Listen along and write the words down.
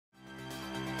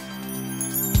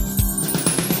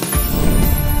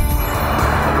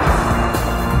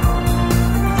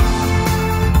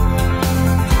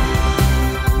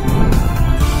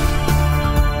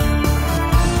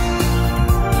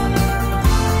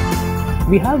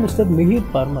We have Mr. Mihir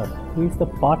Parmar, who is the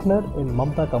partner in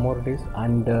Mamta Commodities,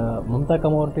 and Mamta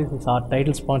Commodities is our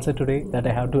title sponsor today that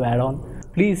I have to add on.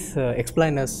 Please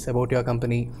explain us about your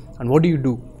company and what do you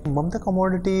do? Mamta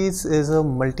Commodities is a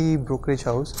multi-brokerage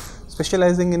house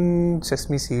specializing in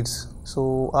sesame seeds.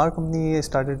 So our company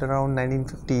started around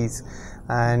 1950s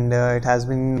and it has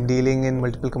been dealing in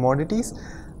multiple commodities.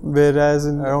 Whereas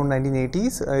in around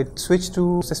 1980s, it switched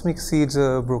to sesame seeds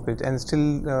brokerage, and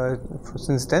still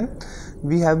since then,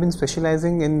 we have been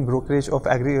specializing in brokerage of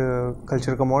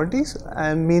agricultural commodities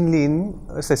and mainly in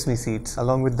sesame seeds.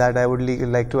 Along with that, I would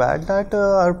like to add that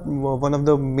one of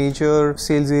the major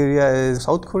sales area is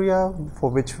South Korea,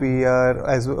 for which we are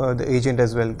as the agent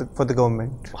as well for the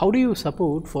government. How do you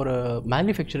support for a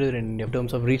manufacturer in India in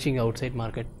terms of reaching outside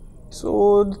market?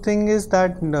 So the thing is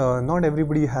that not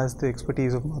everybody has the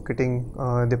expertise of marketing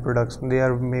their products. They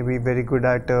are maybe very good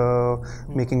at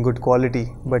making good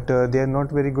quality, but they are not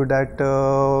very good at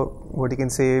what you can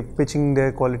say pitching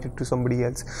their quality to somebody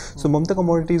else. So Mamta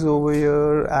Commodities over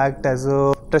here act as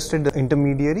a trusted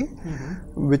intermediary,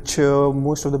 which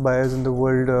most of the buyers in the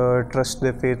world trust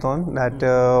their faith on. That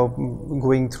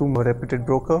going through a reputed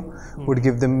broker would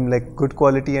give them like good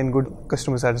quality and good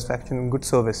customer satisfaction and good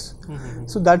service.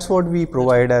 So that's what we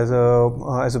provide as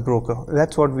a broker.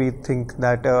 That's what we think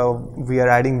that we are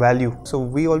adding value. So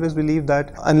we always believe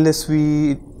that unless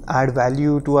we add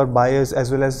value to our buyers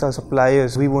as well as our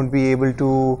suppliers, we won't be able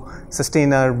to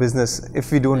sustain our business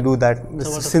if we don't do that.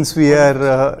 Since we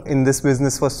are in this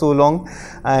business for so long,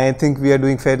 I think we are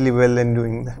doing fairly well in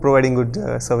doing that, providing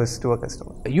good service to our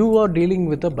customers. You are dealing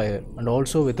with a buyer and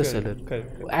also with a seller.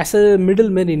 Correct. As a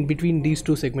middleman in between these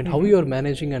two segments, how you are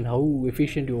managing and how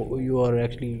efficient you are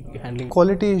actually handling?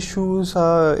 Quality issues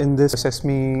in this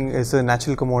sesame is a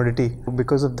natural commodity.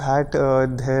 Because of that,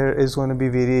 there is going to be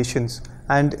variations.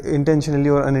 And intentionally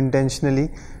or unintentionally,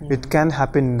 it can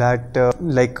happen that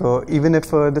even if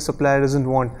the supplier doesn't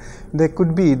want, there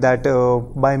could be that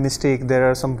by mistake there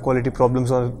are some quality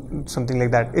problems or something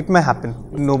like that. It may happen.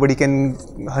 Nobody can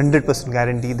 100%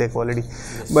 guarantee their quality,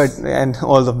 and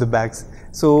all of the bags.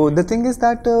 So the thing is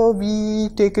that we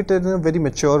take it in a very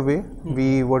mature way.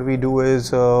 What we do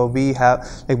is we have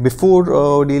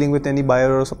before dealing with any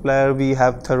buyer or supplier, we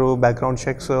have thorough background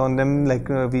checks on them.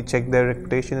 We check their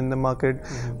reputation in the market.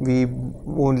 We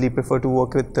only prefer to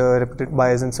work with reputed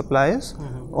buyers and suppliers.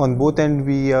 On both ends,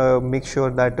 we make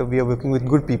sure that we are working with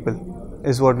good people.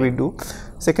 Is what we do.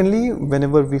 Secondly,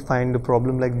 whenever we find a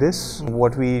problem like this,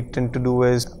 what we tend to do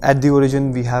is at the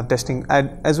origin we have testing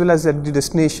as well as at the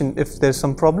destination. If there's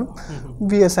some problem,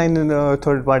 we assign a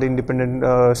third-party independent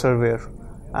surveyor.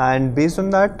 And based on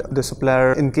that, the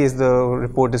supplier, in case the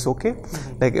report is okay,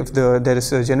 if there is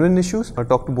genuine issues,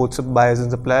 talk to both buyers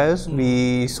and suppliers,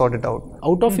 we sort it out.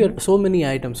 Out of your so many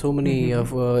items, so many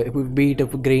be it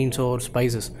of grains or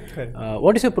spices,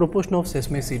 what is your proportion of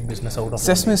sesame seed business out of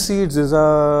Sesame seeds is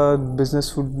a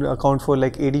business would account for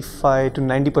 85 to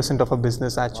 90% of our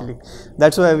business actually.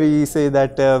 That's why we say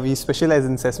that we specialize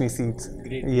in sesame seeds.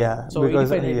 Great. Yeah, so because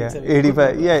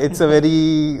 85. Yeah, it's a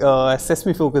very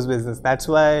sesame focused business. That's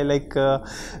why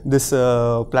this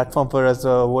platform for us,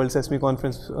 World Sesame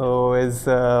Conference, is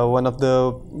one of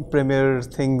the premier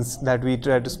things that we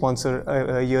try to sponsor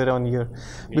year on year,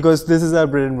 because this is our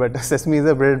bread and butter. Sesame is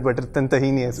our bread and butter, and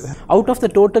tahini as well. Out of the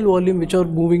total volume which are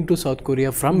moving to South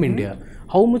Korea from India,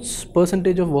 how much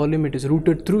percentage of volume it is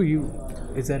routed through you?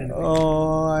 Is there anything?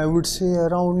 I would say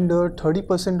around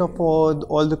 30% of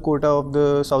all the quota of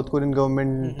the South Korean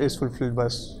government is fulfilled by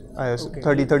us.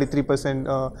 33%,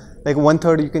 like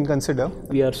 1/3 you can consider.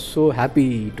 We are so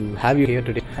happy to have you here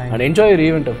today and enjoy your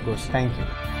event, of course. Thank you.